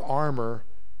 you have armor,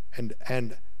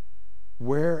 and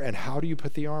where and how do you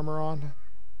put the armor on?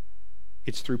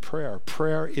 It's through prayer.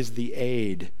 Prayer is the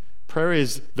aid. Prayer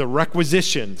is the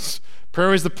requisitions.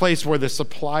 Prayer is the place where the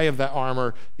supply of that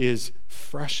armor is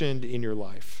freshened in your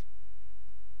life.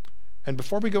 And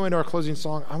before we go into our closing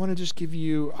song, I want to just give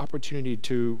you opportunity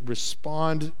to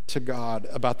respond to God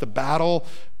about the battle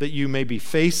that you may be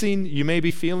facing, you may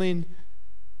be feeling.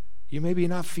 You may be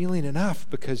not feeling enough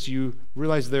because you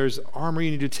realize there's armor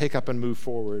you need to take up and move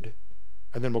forward.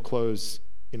 And then we'll close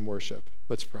in worship.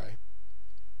 Let's pray.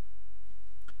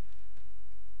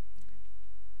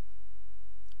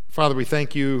 Father, we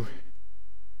thank you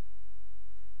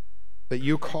that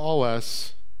you call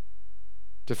us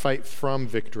to fight from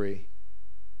victory,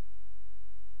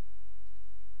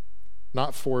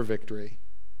 not for victory.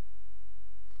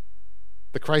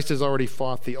 The Christ has already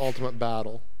fought the ultimate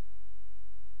battle.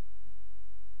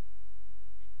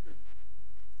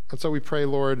 And so we pray,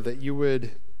 Lord, that you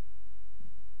would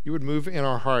move in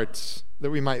our hearts,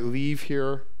 that we might leave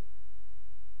here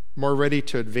more ready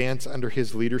to advance under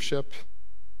his leadership.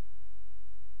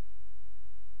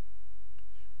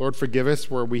 Lord, forgive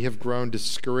us where we have grown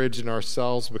discouraged in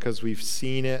ourselves because we've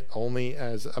seen it only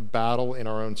as a battle in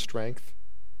our own strength.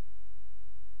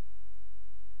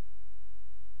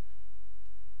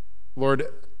 Lord,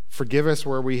 forgive us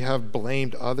where we have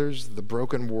blamed others, the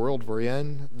broken world we're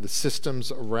in, the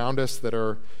systems around us that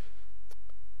are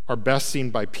best seen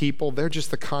by people. They're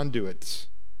just the conduits.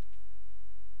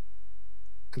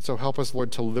 And so help us,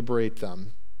 Lord, to liberate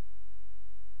them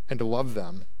and to love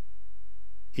them,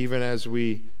 even as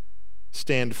we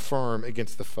stand firm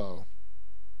against the foe.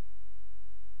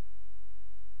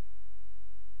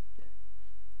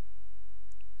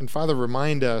 And Father,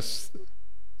 remind us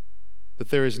that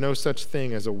there is no such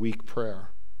thing as a weak prayer.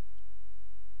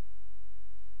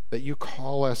 That you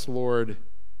call us, Lord,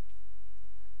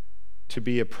 to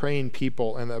be a praying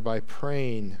people, and that by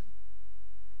praying,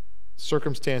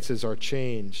 circumstances are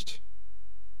changed,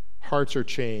 hearts are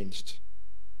changed,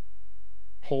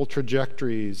 whole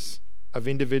trajectories of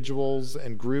individuals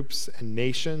and groups and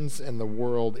nations and the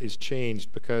world is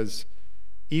changed, because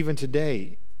even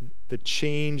today, the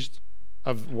change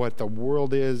of what the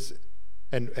world is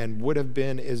and would have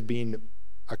been is being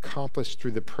accomplished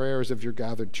through the prayers of your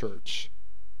gathered church.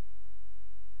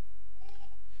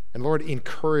 And Lord,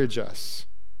 encourage us.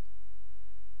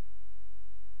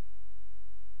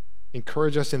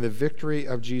 Encourage us in the victory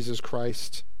of Jesus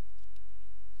Christ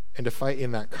and to fight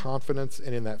in that confidence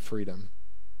and in that freedom.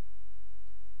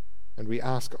 And we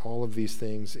ask all of these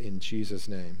things in Jesus'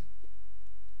 name.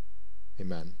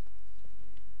 Amen.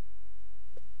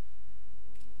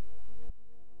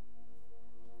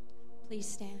 Please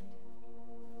stand.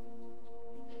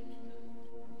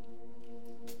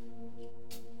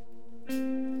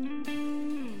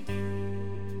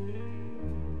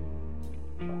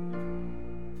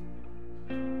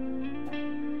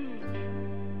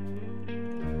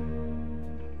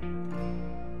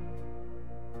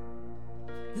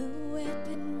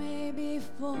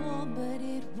 But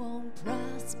it won't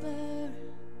prosper.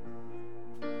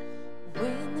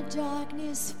 When the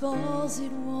darkness falls,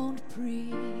 it won't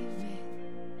prevail.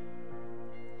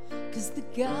 'Cause the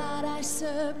God I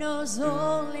serve knows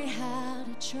only how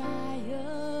to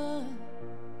triumph.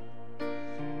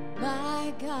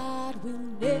 My God will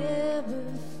never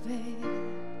fail.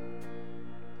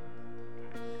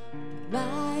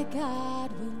 My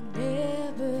God will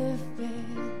never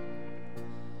fail.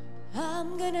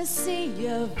 I'm gonna see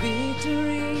a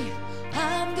victory.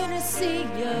 I'm gonna see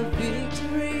a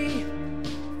victory.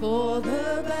 For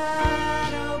the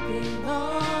battle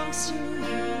belongs to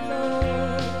you,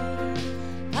 Lord.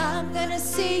 I'm gonna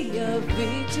see a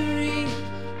victory.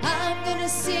 I'm gonna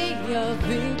see a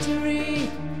victory.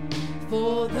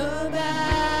 For the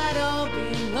battle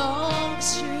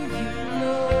belongs to you,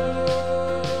 Lord.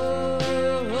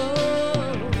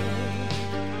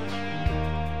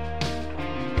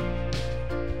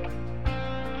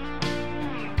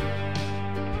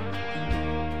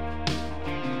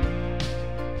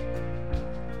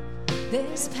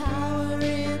 There's power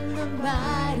in the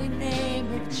mighty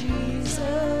name of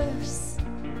Jesus.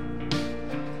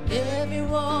 Every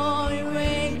war he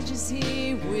rages,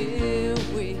 he will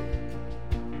win.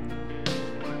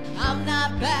 I'm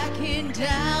not backing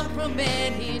down from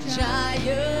any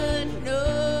giant,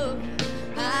 no.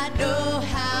 I know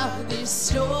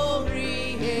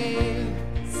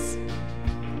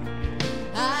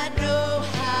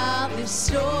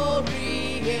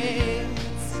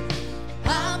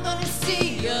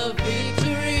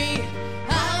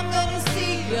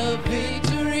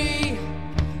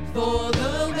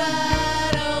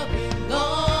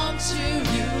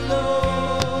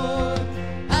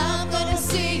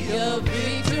a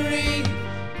victory.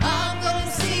 I'm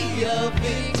gonna see a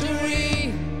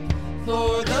victory.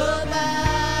 For the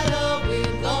battle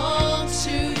belongs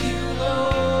to you,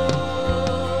 Lord.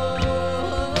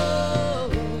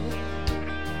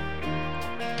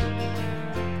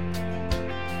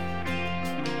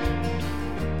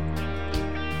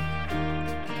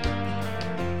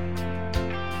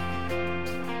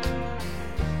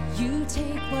 You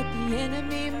take what the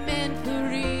enemy meant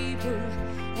for evil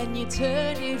and you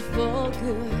turn it for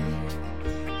good.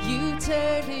 You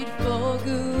turn it for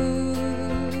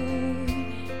good.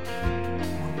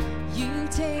 You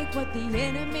take what the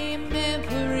enemy meant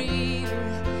for evil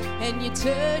and you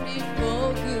turn it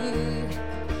for good.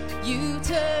 You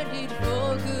turn it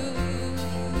for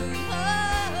good.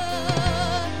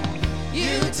 Oh,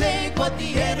 you take what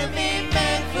the enemy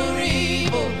meant for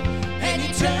evil and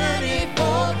you turn it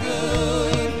for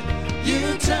good.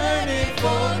 You turn it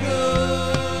for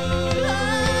good.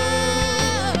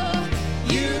 Oh,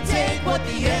 you take what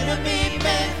the enemy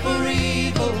meant for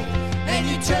evil and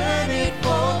you turn it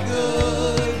for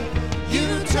good.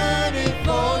 You turn it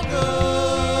for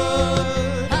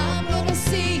good. I'm gonna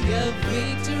see a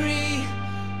victory.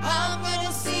 I'm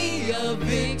gonna see a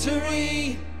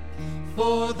victory.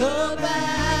 For the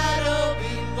battle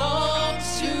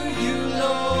belongs to you,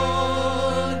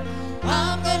 Lord.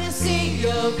 I'm gonna see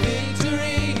a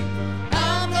victory.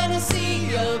 I'm gonna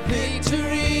see a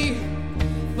victory.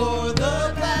 For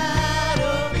the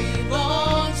battle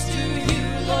belongs to you,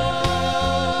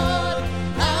 Lord.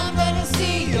 I'm gonna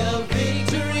see a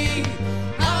victory.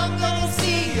 I'm gonna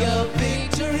see a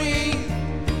victory.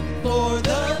 For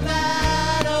the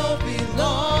battle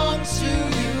belongs to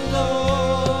you,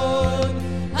 Lord.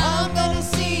 I'm gonna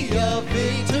see a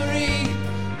victory.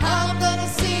 I'm gonna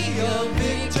see a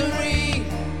victory.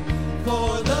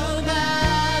 For the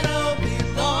battle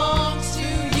belongs to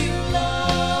you,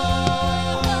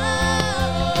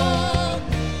 Lord.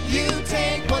 You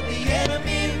take what the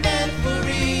enemy meant for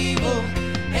evil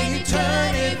and you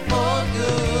turn it for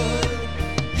good.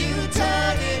 You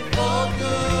turn it for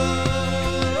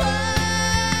good.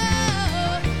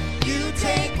 You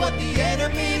take what the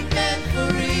enemy meant for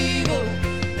evil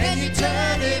and you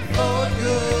turn it for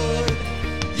good.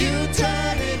 You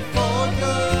turn it for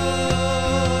good.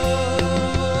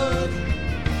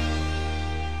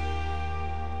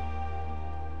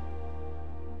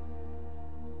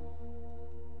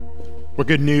 What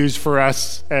good news for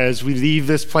us as we leave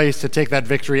this place to take that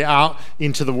victory out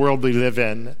into the world we live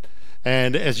in.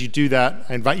 And as you do that,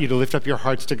 I invite you to lift up your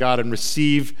hearts to God and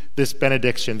receive this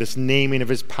benediction, this naming of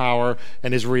his power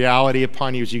and his reality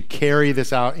upon you as you carry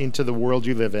this out into the world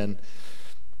you live in.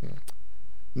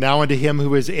 Now unto him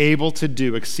who is able to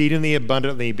do exceedingly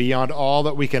abundantly beyond all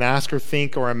that we can ask or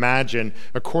think or imagine,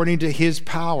 according to his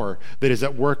power that is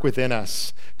at work within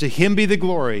us. To him be the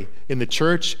glory in the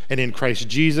church and in Christ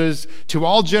Jesus to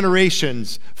all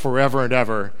generations forever and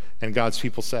ever. And God's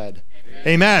people said,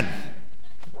 Amen.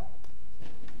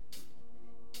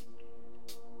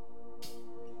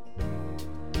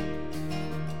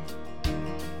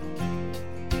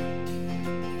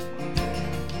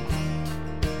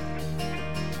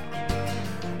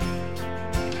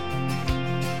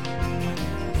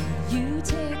 You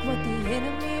take what the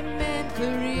enemy meant for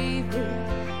evil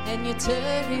and you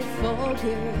turn it for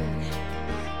good.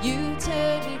 You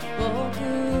turn it for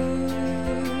good.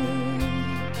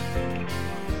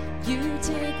 You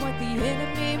take what the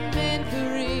enemy meant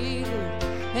for evil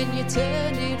and you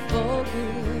turn it for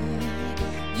good.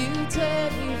 You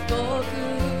turn it for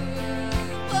good.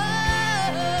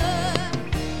 Whoa.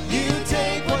 You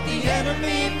take what the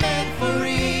enemy meant for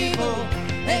evil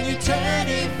and you turn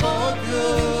it for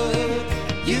good.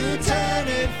 You turn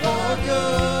it for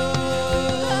good.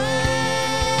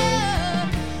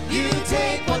 You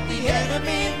take what the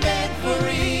enemy meant for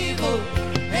evil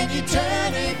and you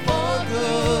turn it for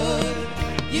good.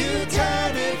 You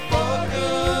turn it for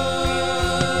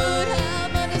good.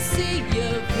 I'm gonna see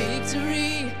your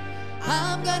victory.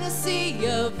 I'm gonna see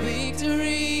your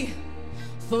victory.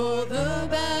 For the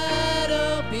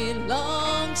battle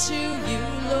belongs to you,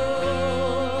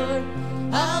 Lord.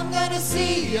 I'm gonna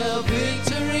see your victory.